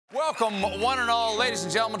Welcome, one and all, ladies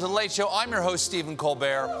and gentlemen, to The Late Show. I'm your host, Stephen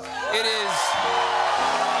Colbert.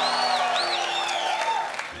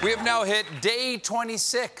 We have now hit day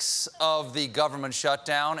 26 of the government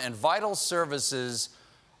shutdown, and vital services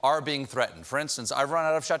are being threatened. For instance, I've run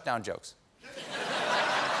out of shutdown jokes.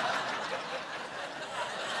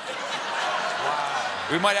 Wow.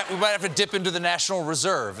 We might have to dip into the National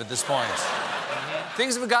Reserve at this point.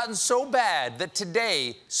 Things have gotten so bad that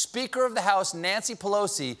today, Speaker of the House Nancy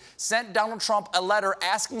Pelosi sent Donald Trump a letter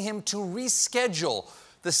asking him to reschedule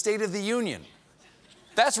the State of the Union.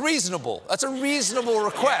 That's reasonable. That's a reasonable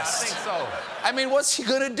request. Yeah, I think so. I mean, what's he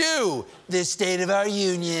gonna do? The state of our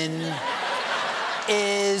union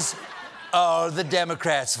is all the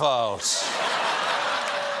Democrats' fault.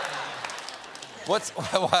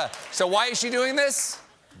 So why is she doing this?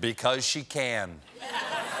 Because she can.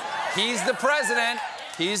 He's the president,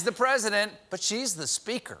 but she's the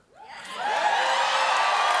speaker.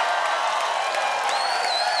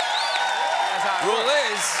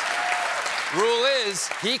 Rule is,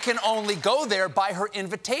 he can only go there by her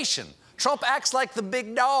invitation. Trump acts like the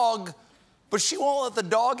big dog, but she won't let the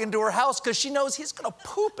dog into her house because she knows he's gonna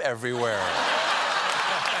poop everywhere.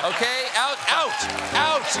 Okay, out.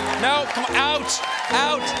 No, come on, out.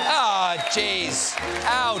 Ah, jeez,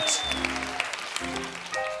 out.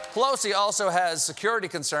 Pelosi also has security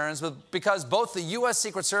concerns because both the U.S.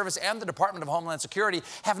 Secret Service and the Department of Homeland Security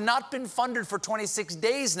have not been funded for 26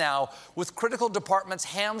 days now, with critical departments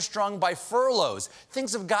hamstrung by furloughs.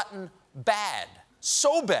 Things have gotten bad,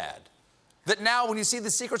 so bad, that now when you see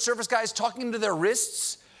the Secret Service guys talking into their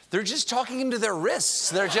wrists, they're just talking into their wrists.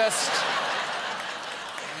 They're just,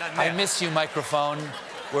 I miss you, microphone.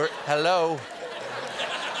 Hello.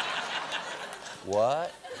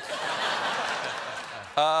 What?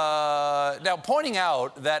 Now, pointing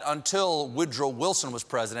out that until Woodrow Wilson was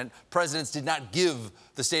president, presidents did not give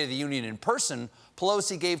the State of the Union in person,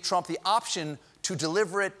 Pelosi gave Trump the option to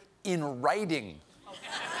deliver it in writing.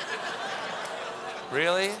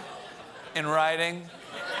 Really? In writing?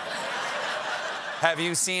 Have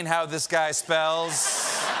you seen how this guy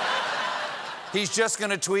spells? He's just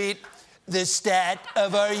gonna tweet, "The stat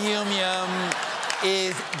of our union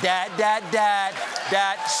is ...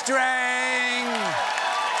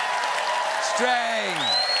 string.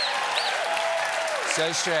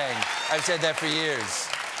 So strange. I've said that for years.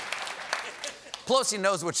 Pelosi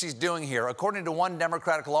knows what she's doing here. According to one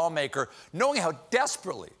Democratic lawmaker, knowing how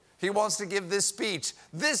desperately he wants to give this speech,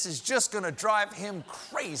 this is just gonna drive him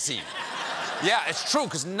crazy. Yeah, it's true,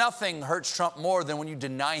 because nothing hurts Trump more than when you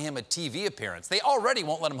deny him a TV appearance. They already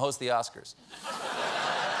won't let him host the Oscars.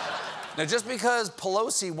 Now, just because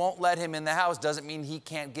Pelosi won't let him in the House doesn't mean he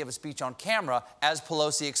can't give a speech on camera, as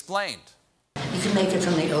Pelosi explained. You can make it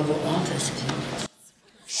from the Oval Office.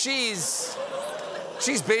 She's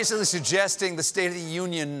basically suggesting the State of the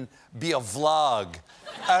Union be a vlog.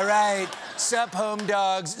 All right, sup, home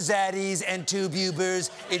dogs, zaddies, and tube ubers.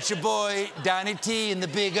 It's your boy, Donnie T, in the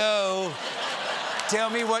Big O. Tell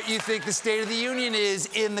me what you think the State of the Union is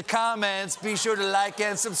in the comments. Be sure to like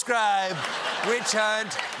and subscribe. Witch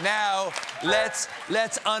hunt. Now, let's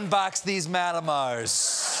unbox these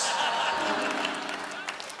Malamars.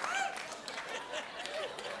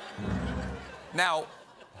 Now,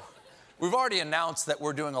 we've already announced that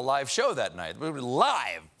we're doing a live show that night. We're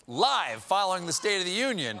live following the State of the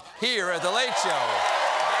Union here at The Late Show. That's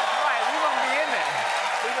right. We're going to be in there.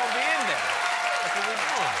 That's what we're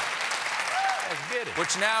doing. Let's get it.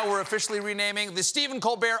 Which now we're officially renaming the Stephen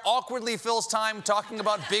Colbert Awkwardly Fills Time Talking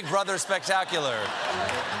About Big Brother Spectacular.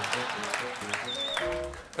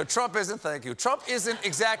 Trump isn't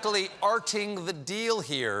exactly arting the deal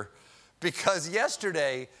here, because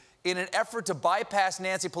yesterday, in an effort to bypass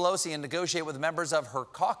Nancy Pelosi and negotiate with members of her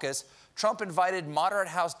caucus, Trump invited moderate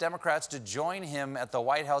House Democrats to join him at the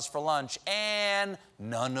White House for lunch, and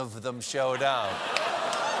none of them showed up.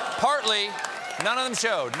 None of them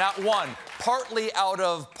showed, not one. Partly out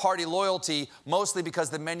of party loyalty, mostly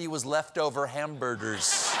because the menu was leftover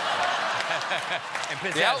hamburgers. And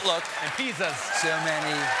pizzas. The outlook. And pizzas. So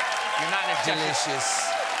many delicious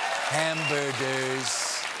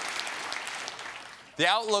hamburgers. The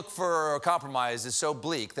outlook for a compromise is so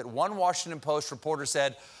bleak that one Washington Post reporter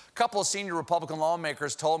said, "A couple of senior Republican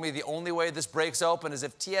lawmakers told me the only way this breaks open is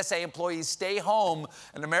if TSA employees stay home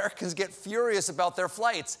and Americans get furious about their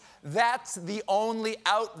flights. That's the only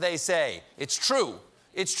out," they say. It's true.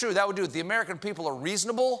 It's true. That would do it. The American people are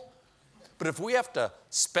reasonable. But if we have to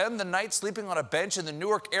spend the night sleeping on a bench in the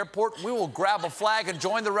Newark airport, we will grab a flag and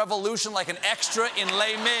join the revolution like an extra in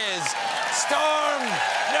Les Mis. Storm!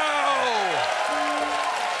 No!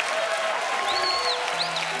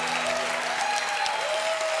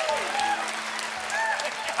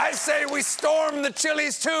 I say we storm the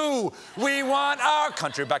Chili's too. We want our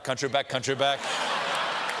country back, country back, country back.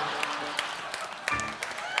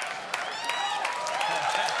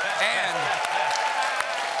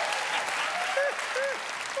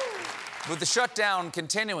 With the shutdown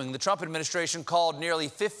continuing, the Trump administration called nearly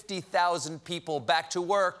 50,000 people back to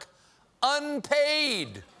work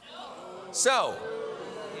unpaid. So,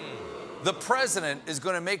 the president is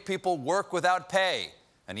going to make people work without pay,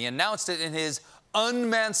 and he announced it in his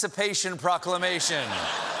Unmancipation Proclamation.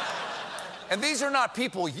 And these are not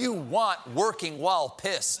people you want working while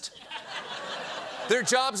pissed. Their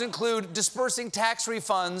jobs include dispersing tax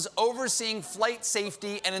refunds, overseeing flight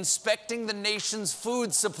safety, and inspecting the nation's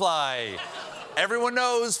food supply. Everyone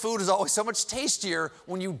knows food is always so much tastier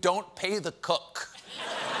when you don't pay the cook.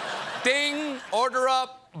 Ding, order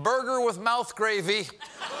up, burger with mouth gravy.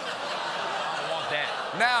 I want that.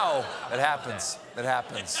 Now, it happens. It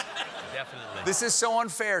happens. Definitely. This is so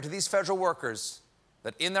unfair to these federal workers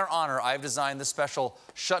that in their honor, I've designed the special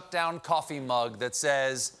shutdown coffee mug that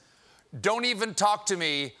says, "Don't even talk to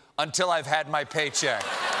me until I've had my paycheck."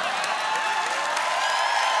 Can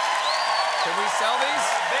we sell these?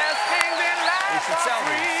 Best things in life We should are sell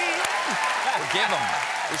free. these. Or give them.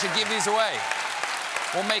 We should give these away.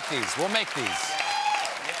 We'll make these. We'll make these.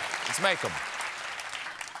 Let's make them.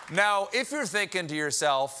 Now, if you're thinking to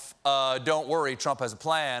yourself, don't worry, Trump has a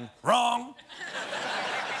plan. Wrong.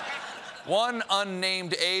 One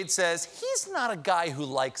unnamed aide says, he's not a guy who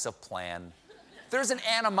likes a plan. There's an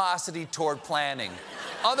animosity toward planning.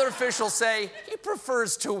 Other officials say he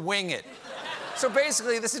prefers to wing it. So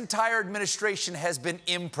basically, this entire administration has been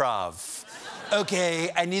improv. Okay,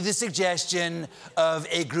 I need the suggestion of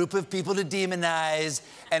a group of people to demonize,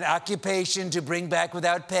 an occupation to bring back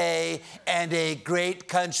without pay, and a great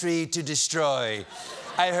country to destroy.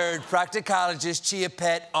 I heard proctologist Chia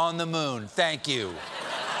Pet on the moon. Thank you.